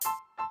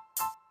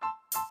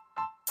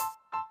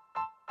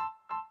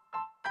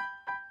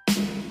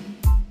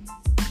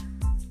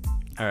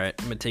All right,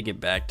 I'm going to take it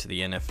back to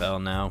the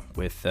NFL now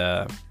with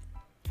the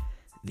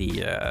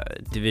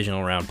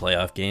divisional round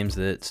playoff games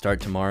that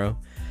start tomorrow.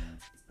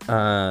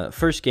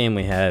 First game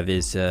we have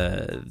is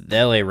the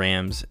LA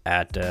Rams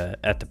at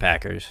the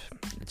Packers.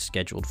 It's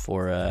scheduled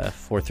for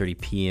 4:30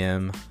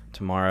 p.m.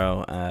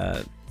 tomorrow.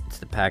 It's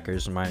the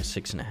Packers minus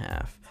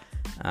 6.5.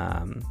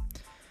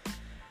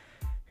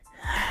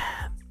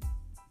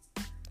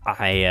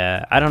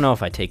 I don't know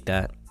if I take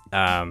that.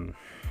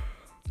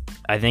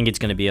 I think it's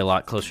going to be a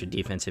lot closer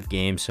defensive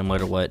game, similar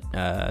to what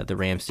the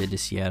Rams did to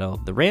Seattle.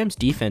 The Rams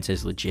defense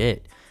is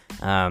legit.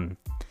 Saw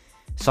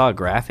a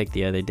graphic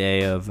the other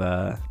day of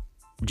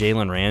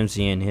Jalen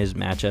Ramsey and his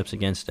matchups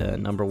against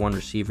number one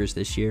receivers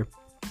this year.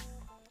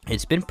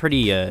 It's been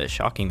pretty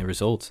shocking, the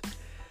results.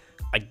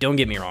 Don't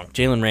get me wrong,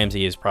 Jalen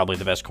Ramsey is probably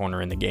the best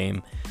corner in the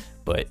game,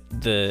 but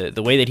the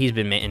way that he's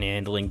been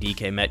handling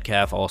DK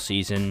Metcalf all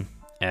season,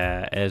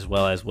 as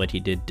well as what he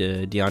did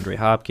to DeAndre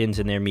Hopkins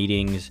in their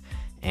meetings,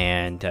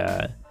 and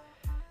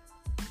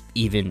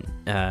even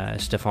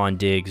Stephon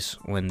Diggs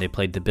when they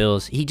played the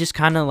Bills, he just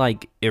kind of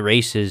like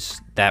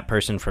erases that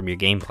person from your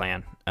game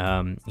plan.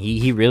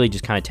 He really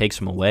just kind of takes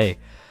them away.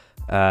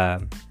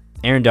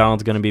 Aaron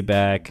Donald's going to be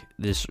back.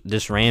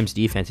 This Rams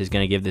defense is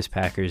going to give this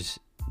Packers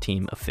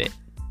team a fit.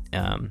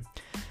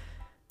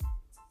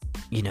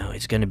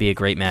 It's going to be a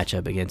great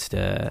matchup against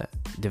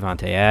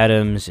Devontae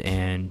Adams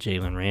and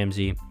Jalen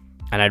Ramsey.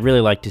 And I'd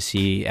really like to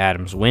see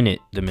Adams win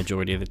it the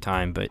majority of the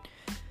time, but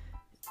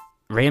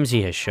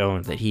Ramsey has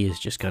shown that he is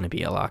just going to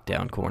be a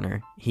lockdown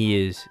corner. He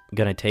is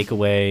going to take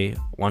away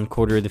one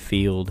quarter of the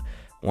field,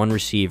 one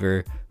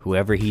receiver,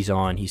 whoever he's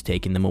on, he's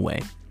taking them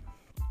away.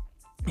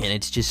 And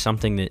it's just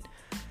something that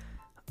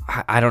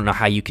I don't know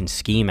how you can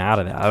scheme out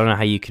of that. I don't know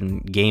how you can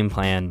game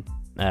plan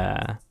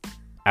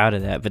out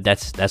of that, but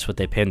that's what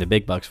they pay the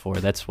big bucks for.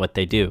 That's what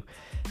they do.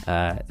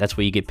 That's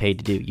what you get paid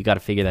to do. You got to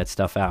figure that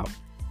stuff out.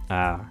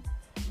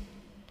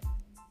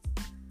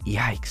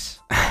 Yikes.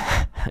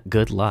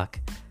 Good luck.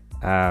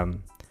 Wow.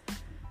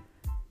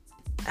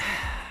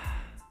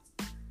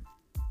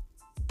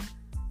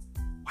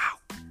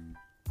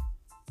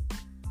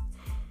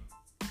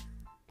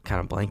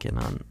 Kind of blanking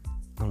on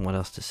what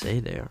else to say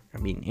there. I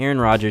mean, Aaron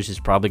Rodgers is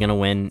probably going to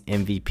win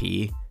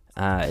MVP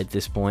at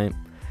this point.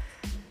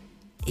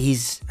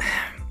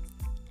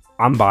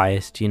 I'm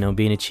biased,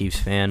 being a Chiefs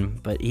fan,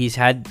 but he's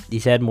had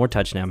more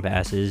touchdown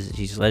passes.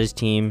 He's led his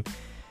team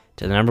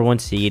to the number one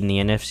seed in the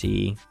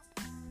NFC,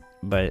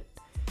 but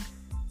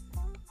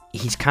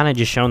he's kind of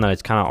just shown that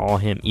it's kind of all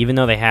him. Even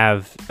though they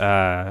have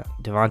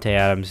Devontae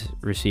Adams,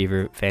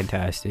 receiver,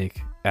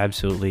 fantastic,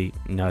 absolutely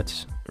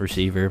nuts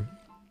receiver.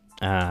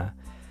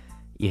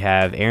 You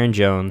have Aaron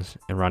Jones,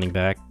 a running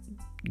back,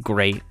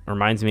 great.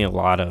 Reminds me a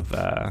lot of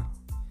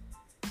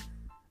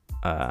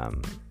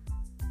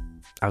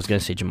I was going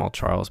to say Jamal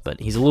Charles, but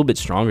he's a little bit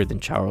stronger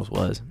than Charles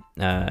was.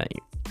 I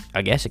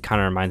guess it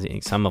kind of reminds me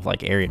some of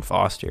like Arian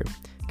Foster,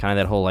 kind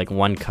of that whole like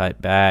one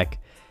cut back,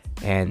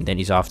 and then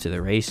he's off to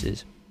the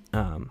races.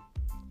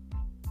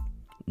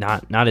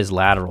 Not as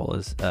lateral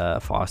as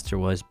Foster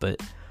was, but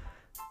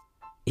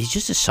he's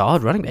just a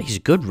solid running back. He's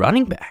a good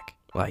running back.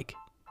 Like,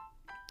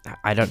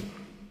 I don't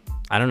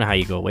know how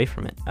you go away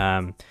from it.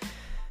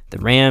 The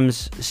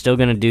Rams still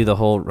going to do the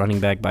whole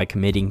running back by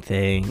committee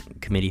thing.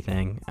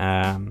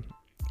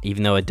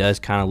 Even though it does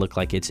kind of look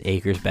like it's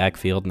Akers'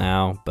 backfield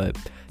now, but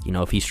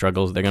if he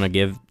struggles, they're going to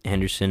give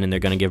Henderson and they're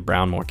going to give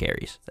Brown more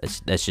carries.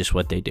 That's just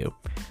what they do.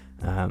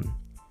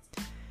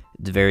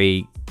 It's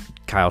very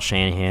Kyle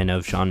Shanahan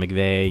of Sean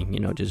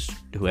McVay. Just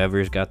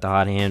whoever's got the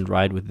hot hand,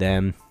 ride with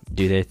them,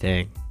 do their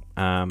thing.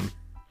 I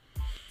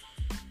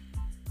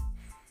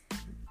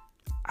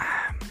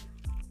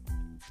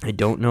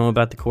don't know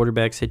about the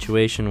quarterback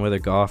situation, whether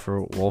Goff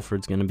or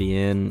Wolford's going to be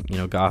in.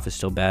 Goff is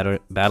still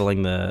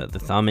battling the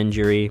thumb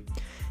injury,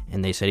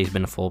 and they said he's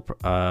been a full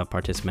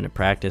participant in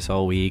practice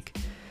all week.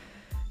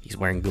 He's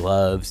wearing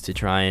gloves to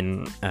try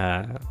and,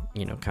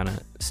 kind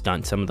of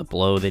stunt some of the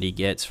blow that he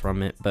gets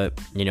from it. But,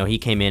 he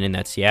came in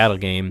that Seattle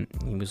game.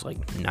 He was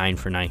like 9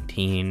 for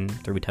 19,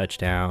 threw a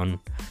touchdown.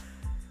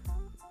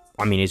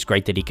 I mean, it's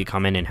great that he could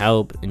come in and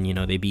help. And,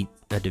 they beat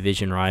a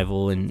division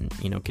rival and,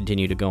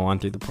 continue to go on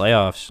through the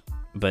playoffs.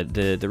 But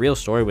the real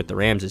story with the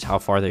Rams is how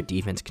far their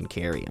defense can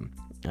carry them.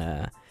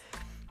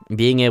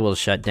 Being able to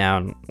shut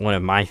down one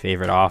of my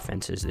favorite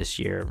offenses this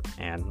year,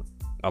 and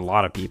a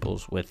lot of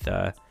people's with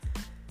the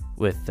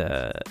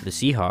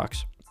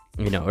Seahawks.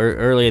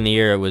 Early in the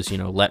year it was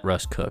let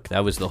Russ cook.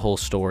 That was the whole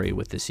story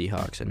with the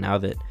Seahawks. And now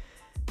that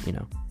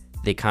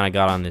they kind of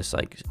got on this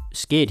like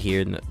skid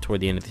here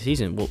toward the end of the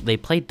season, well, they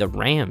played the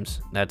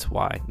Rams. That's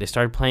why they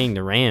started playing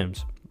the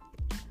Rams.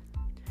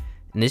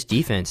 And this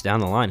defense down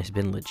the line has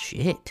been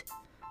legit.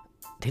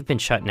 They've been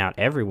shutting out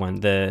everyone.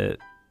 I'm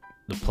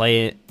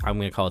going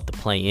to call it the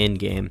play-in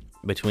game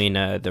between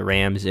the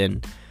Rams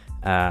and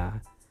the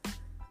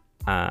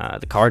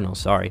Cardinals.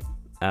 Sorry.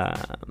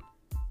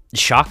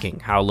 Shocking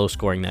how low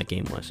scoring that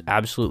game was.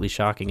 Absolutely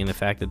shocking. And the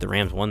fact that the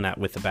Rams won that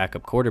with the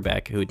backup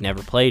quarterback who had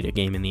never played a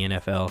game in the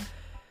NFL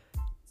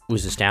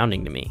was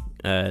astounding to me.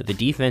 The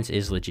defense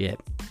is legit.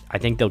 I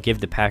think they'll give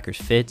the Packers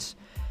fits,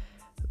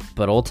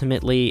 but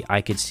ultimately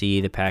I could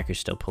see the Packers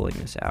still pulling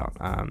this out.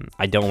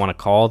 I don't want to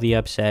call the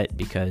upset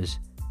because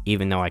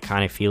even though I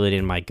kind of feel it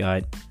in my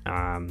gut,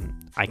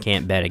 I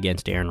can't bet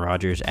against Aaron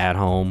Rodgers at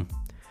home.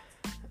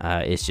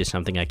 It's just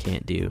something I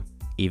can't do,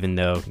 even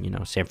though,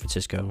 San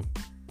Francisco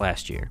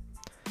last year.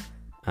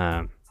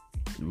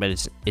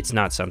 But it's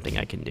not something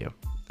I can do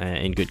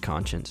in good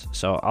conscience.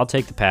 So I'll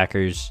take the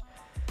Packers.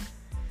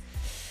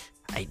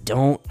 I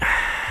don't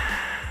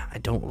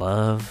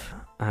love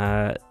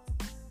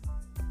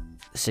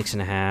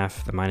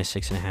 6.5, the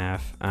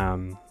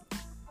 -6.5.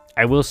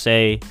 I will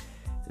say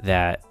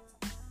that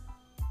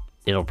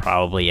it'll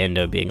probably end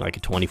up being like a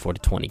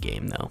 24-20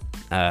 game, though.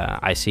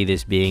 I see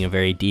this being a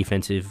very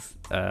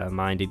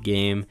defensive-minded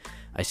game.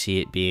 I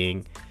see it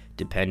being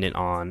dependent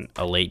on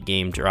a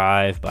late-game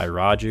drive by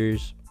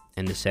Rodgers,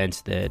 in the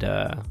sense that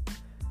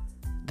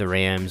the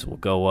Rams will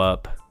go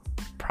up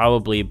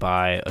probably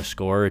by a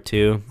score or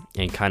two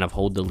and kind of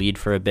hold the lead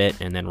for a bit,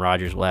 and then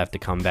Rodgers will have to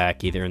come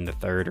back either in the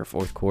third or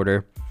fourth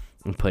quarter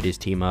and put his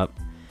team up.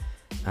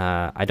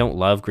 I don't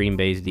love Green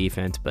Bay's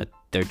defense, but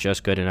they're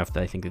just good enough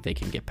that I think that they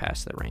can get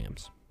past the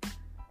Rams.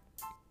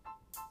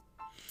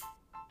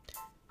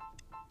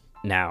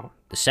 Now,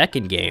 the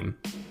second game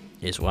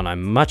is one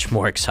I'm much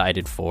more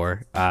excited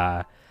for.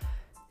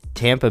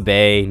 Tampa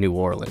Bay, New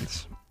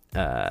Orleans.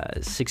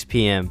 6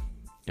 p.m.,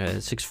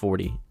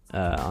 6:40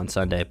 on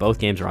Sunday. Both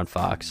games are on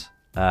Fox.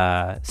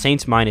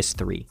 Saints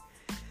 -3.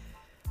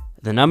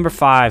 The number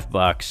 5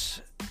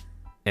 Bucks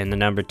and the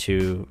number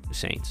 2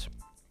 Saints.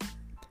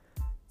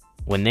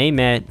 When they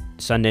met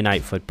Sunday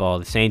Night Football,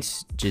 the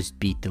Saints just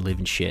beat the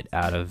living shit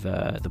out of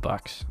the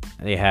Bucks.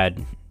 They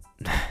had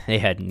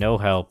no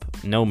help,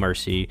 no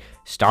mercy,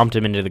 stomped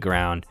them into the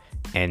ground,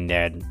 and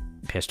then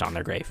pissed on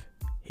their grave.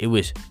 It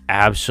was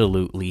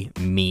absolutely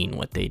mean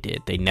what they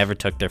did. They never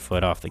took their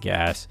foot off the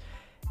gas,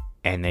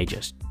 and they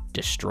just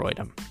destroyed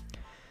them.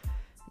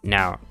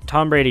 Now,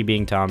 Tom Brady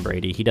being Tom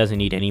Brady, he doesn't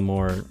need any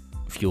more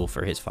fuel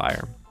for his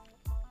fire.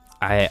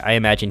 I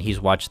imagine he's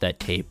watched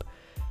that tape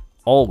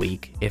all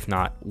week, if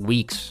not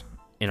weeks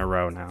in a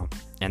row now,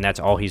 and that's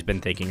all he's been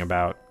thinking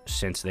about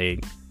since they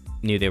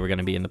knew they were going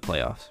to be in the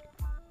playoffs.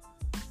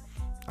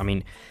 I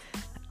mean,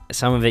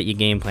 some of it you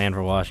game plan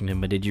for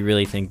Washington, but did you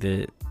really think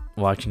that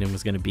Washington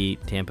was going to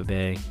beat Tampa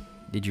Bay?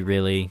 Did you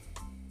really?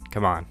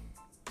 Come on.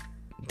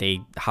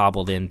 They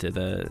hobbled into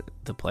the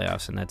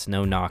playoffs, and that's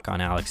no knock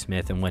on Alex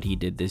Smith and what he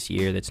did this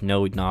year. That's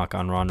no knock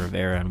on Ron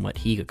Rivera and what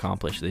he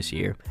accomplished this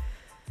year.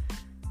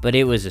 But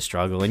it was a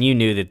struggle, and you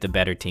knew that the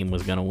better team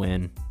was going to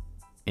win.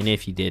 And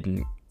if you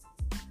didn't,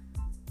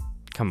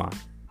 come on.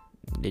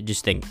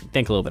 Just think a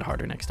little bit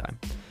harder next time.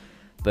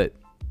 But,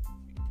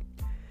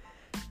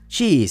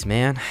 geez,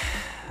 man.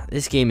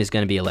 This game is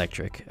going to be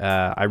electric.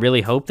 I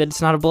really hope that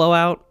it's not a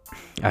blowout.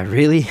 I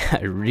really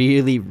hope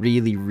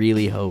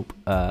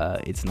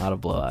it's not a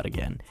blowout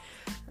again.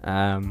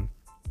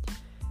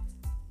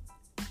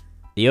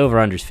 The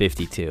over/under is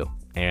 52,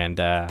 and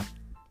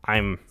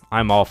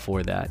I'm all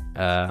for that.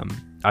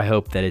 I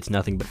hope that it's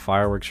nothing but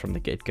fireworks from the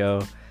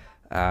get-go.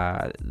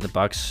 The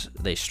Bucks,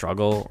 they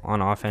struggle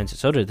on offense.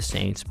 So do the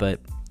Saints, but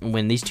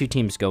when these two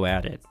teams go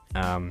at it,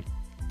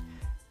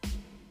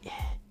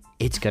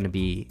 it's gonna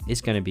be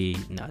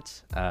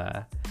nuts.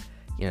 The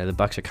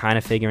Bucks are kind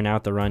of figuring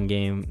out the run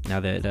game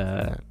now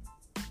that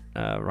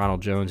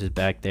Ronald Jones is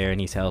back there and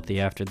he's healthy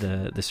after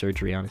the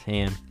surgery on his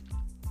hand.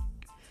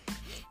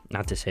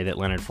 Not to say that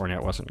Leonard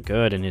Fournette wasn't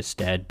good in his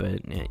stead,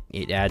 but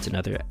it adds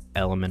another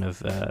element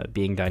of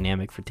being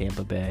dynamic for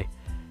Tampa Bay.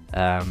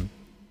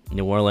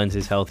 New Orleans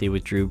is healthy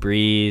with Drew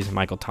Brees.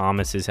 Michael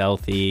Thomas is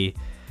healthy.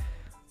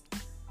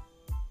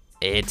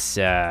 It's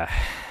gonna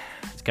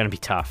be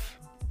tough.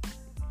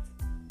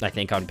 I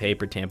think on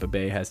paper Tampa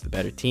Bay has the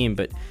better team,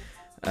 but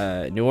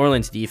New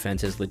Orleans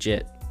defense is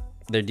legit.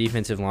 Their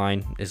defensive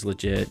line is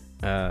legit,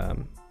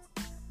 and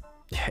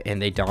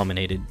they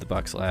dominated the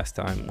Bucs last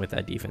time with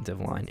that defensive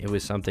line. It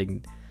was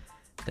something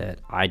that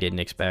I didn't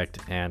expect,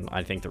 and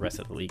I think the rest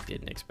of the league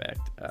didn't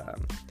expect.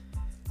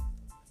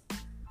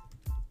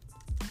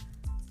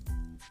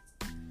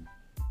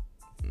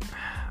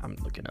 I'm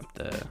looking up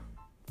the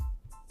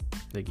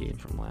game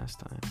from last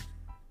time.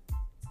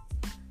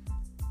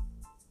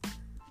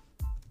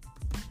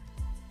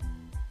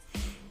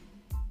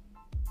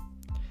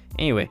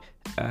 Anyway,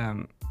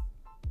 the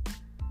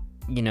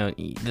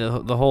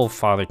whole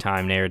father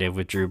time narrative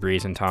with Drew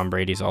Brees and Tom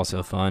Brady is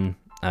also fun.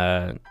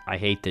 I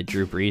hate that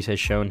Drew Brees has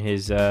shown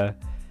his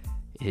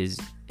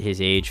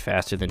age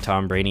faster than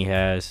Tom Brady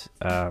has.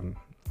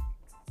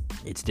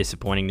 It's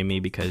disappointing to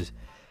me because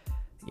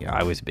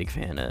I was a big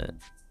fan of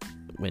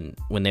when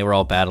they were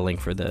all battling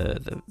for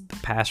the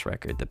pass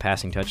record, the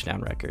passing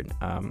touchdown record.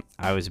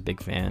 I was a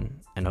big fan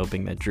and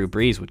hoping that Drew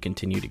Brees would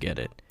continue to get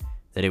it,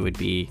 that it would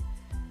be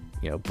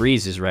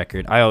Brees'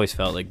 record. I always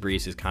felt like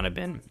Brees has kind of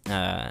been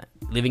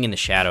living in the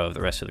shadow of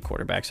the rest of the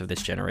quarterbacks of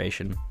this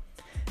generation.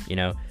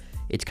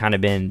 It's kind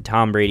of been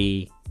Tom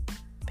Brady,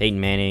 Peyton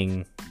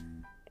Manning,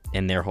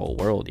 and their whole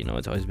world.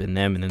 It's always been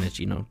them, and then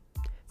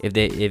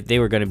If they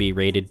were going to be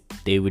rated,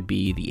 they would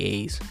be the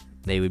A's.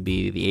 They would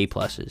be the A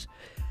pluses.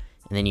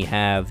 And then you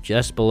have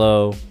just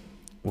below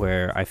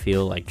where I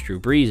feel like Drew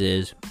Brees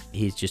is,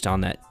 he's just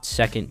on that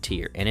second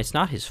tier. And it's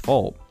not his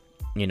fault.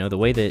 You know, the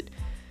way that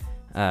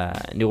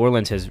New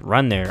Orleans has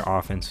run their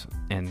offense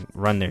and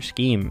run their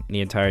scheme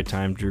the entire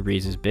time Drew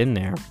Brees has been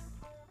there,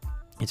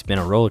 it's been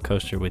a roller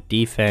coaster with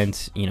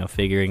defense, you know,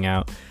 figuring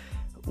out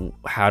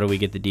how do we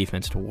get the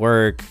defense to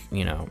work,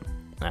 you know,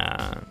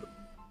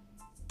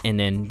 and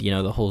then, you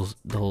know, the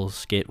whole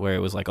skit where it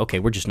was like, okay,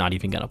 we're just not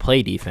even going to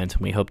play defense,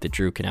 and we hope that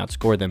Drew can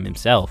outscore them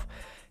himself,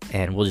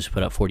 and we'll just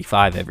put up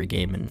 45 every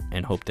game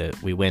and hope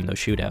that we win those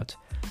shootouts.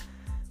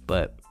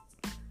 But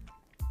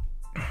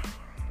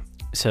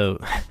so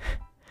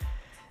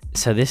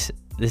this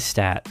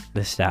stat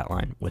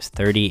line was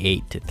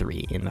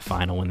 38-3 in the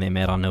final when they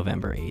met on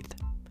November 8th.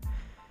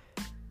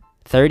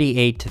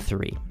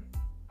 38-3.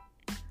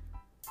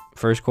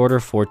 First quarter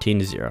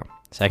 14-0.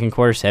 Second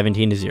quarter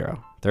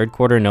 17-0. Third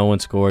quarter no one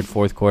scored.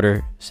 Fourth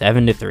quarter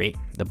 7-3.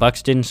 The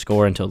Bucs didn't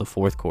score until the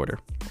fourth quarter.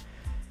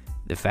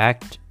 The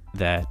fact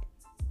that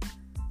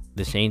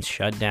the Saints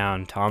shut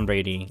down Tom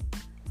Brady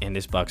and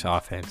this Bucs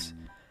offense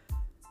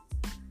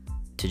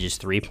to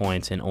just 3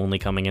 points and only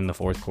coming in the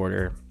fourth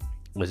quarter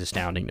was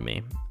astounding to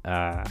me.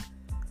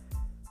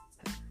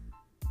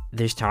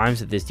 There's times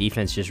that this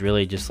defense just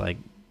really just like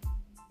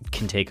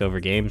can take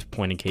over games,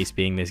 point in case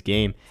being this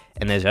game,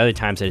 and there's other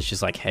times that it's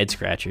just like head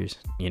scratchers,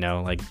 you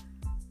know, like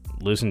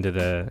losing to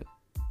the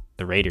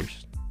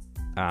Raiders.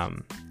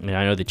 And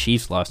I know the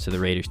Chiefs lost to the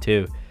Raiders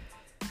too,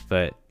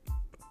 but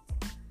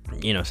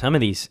you know, some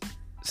of these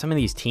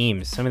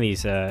teams, some of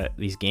these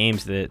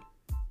games that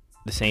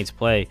the Saints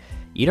play,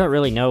 you don't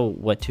really know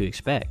what to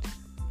expect.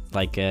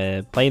 Like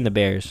playing the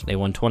Bears, they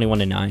won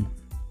 21-9.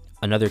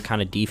 Another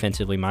kind of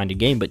defensively minded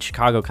game, but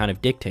Chicago kind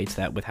of dictates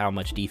that with how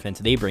much defense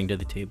they bring to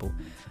the table.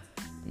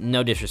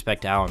 No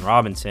disrespect to Allen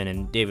Robinson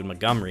and David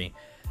Montgomery,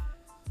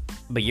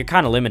 but you're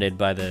kind of limited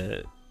by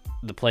the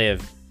play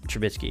of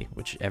Trubisky,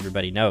 which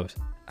everybody knows.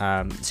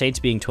 Saints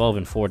being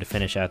 12-4 to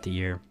finish out the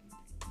year,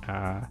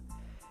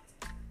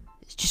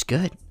 it's just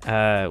good.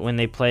 When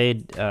they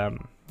played at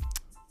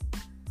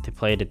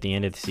the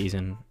end of the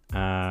season.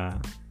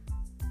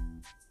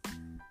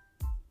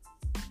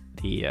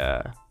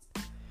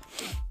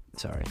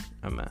 Sorry,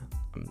 I'm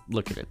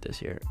looking at this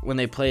here. When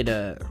they played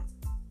the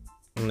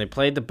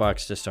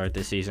Bucs to start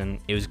this season,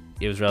 it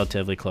was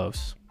relatively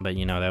close, but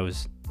you know, that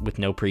was with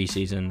no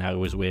preseason. That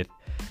was with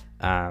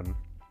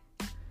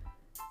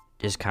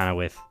just kind of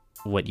with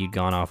what you'd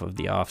gone off of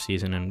the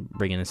offseason and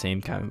bringing the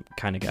same kind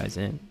of guys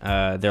in.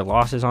 Their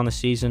losses on the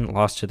season: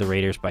 lost to the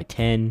Raiders by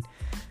 10.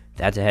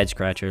 That's a head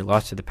scratcher.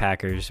 Lost to the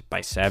Packers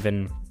by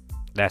 7.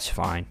 That's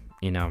fine.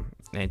 You know,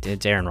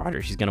 it's Aaron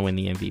Rodgers. He's going to win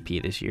the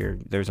MVP this year.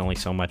 There's only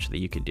so much that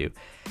you could do.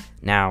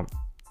 Now,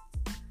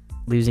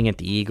 losing at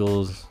the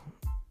Eagles,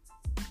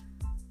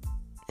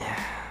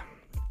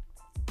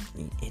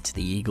 it's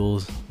the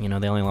Eagles. You know,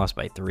 they only lost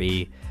by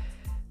 3.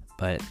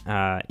 But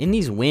in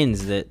these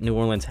wins that New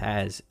Orleans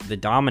has, the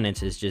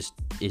dominance is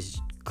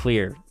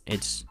clear.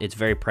 It's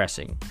very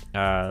pressing.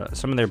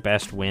 Some of their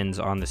best wins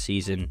on the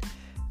season,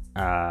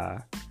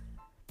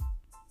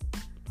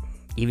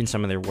 even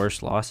some of their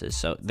worst losses.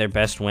 So their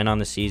best win on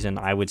the season,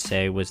 I would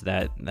say, was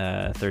that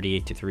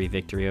 38-3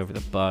 victory over the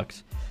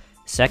Bucs.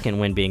 Second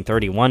win being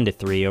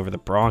 31-3 over the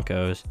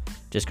Broncos,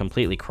 just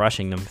completely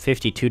crushing them.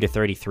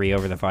 52-33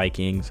 over the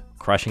Vikings,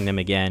 crushing them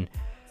again.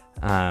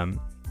 And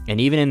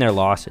even in their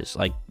losses,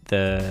 like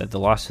the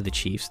loss to the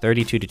Chiefs,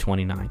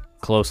 32-29,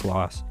 close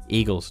loss.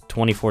 Eagles,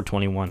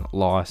 24-21,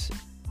 loss,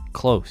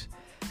 close.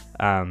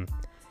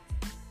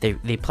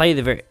 They play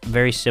the very,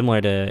 very similar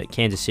to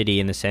Kansas City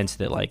in the sense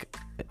that, like,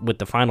 what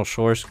the final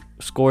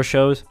score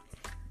shows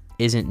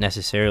isn't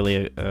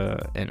necessarily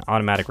an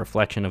automatic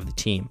reflection of the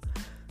team.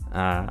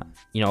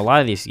 You know, a lot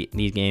of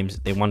these games,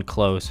 they won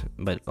close,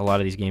 but a lot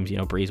of these games, you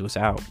know, Brees was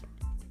out.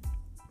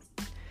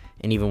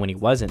 And even when he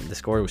wasn't, the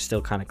score was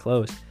still kind of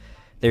close.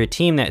 They're a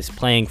team that's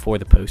playing for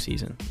the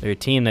postseason. They're a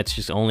team that's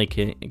just only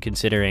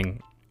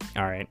considering,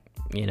 all right,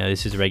 you know,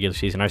 this is a regular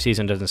season. Our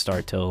season doesn't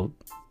start till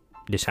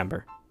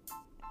December.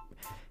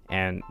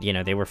 And, you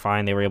know, they were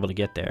fine. They were able to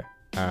get there.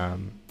 The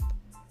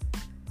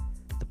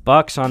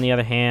Bucs, on the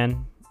other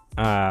hand,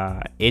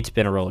 it's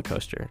been a roller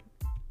coaster.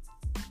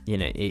 You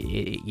know,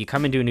 you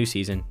come into a new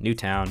season, new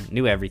town,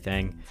 new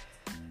everything.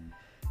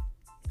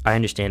 I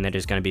understand that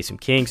there's going to be some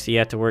kinks that you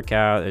have to work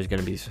out. There's going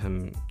to be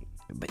some...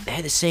 But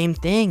they're the same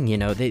thing, you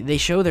know. They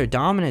show their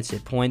dominance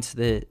at points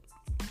that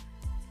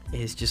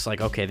is just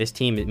like, okay, this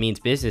team, it means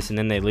business, and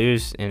then they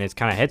lose, and it's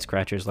kind of head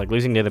scratchers, like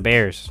losing to the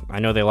Bears.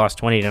 I know they lost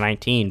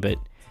 20-19, but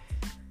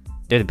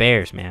they're the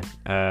Bears, man.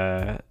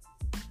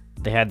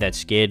 They had that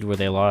skid where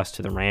they lost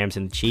to the Rams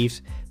and the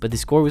Chiefs, but the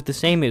score was the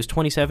same. It was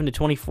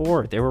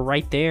 27-24. They were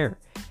right there.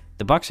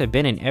 The Bucs have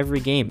been in every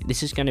game.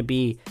 This is going to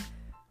be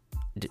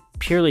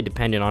purely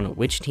dependent on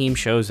which team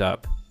shows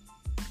up,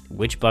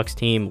 which Bucs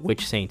team,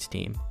 which Saints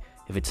team.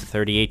 If it's a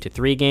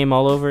 38-3 game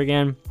all over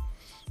again,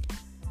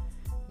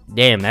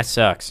 Damn, that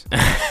sucks.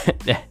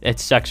 That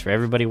sucks for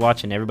everybody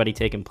watching, everybody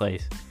taking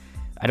place.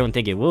 I don't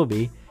think it will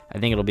be. I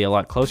think it'll be a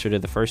lot closer to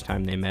the first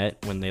time they met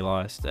when they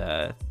lost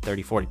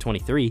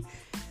 34-23.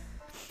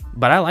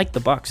 But I like the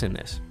Bucks in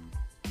this.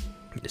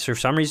 For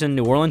some reason,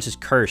 New Orleans is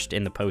cursed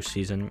in the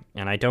postseason,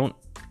 and I don't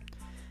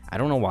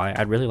know why.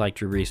 I'd really like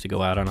Drew Brees to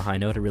go out on a high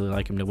note. I'd really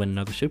like him to win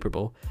another Super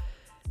Bowl.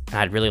 And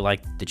I'd really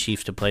like the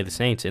Chiefs to play the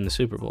Saints in the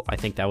Super Bowl. I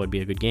think that would be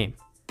a good game.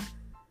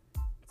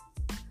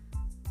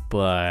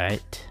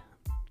 But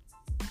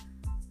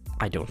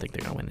I don't think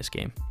they're gonna win this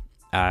game.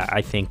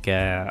 I think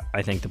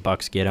the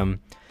Bucks get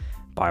them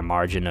by a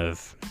margin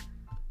of,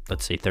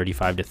 let's say,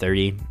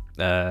 35-30,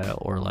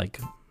 or like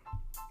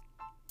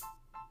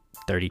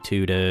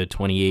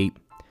 32-28.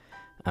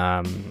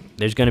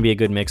 There's going to be a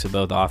good mix of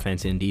both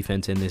offense and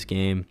defense in this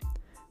game,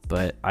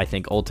 but I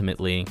think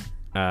ultimately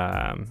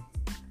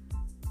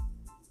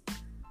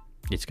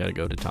it's going to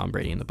go to Tom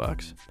Brady and the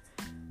Bucks.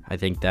 I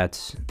think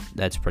that's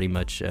pretty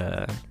much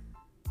how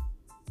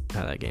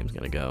that game's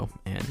going to go,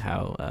 and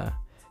how.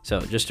 So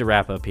just to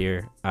wrap up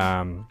here,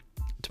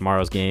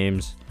 tomorrow's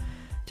games,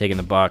 taking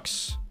the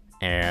Bucks,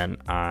 and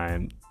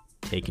I'm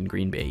taking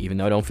Green Bay, even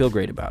though I don't feel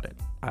great about it.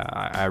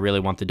 I really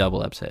want the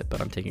double upset,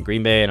 but I'm taking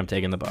Green Bay and I'm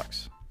taking the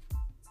Bucks.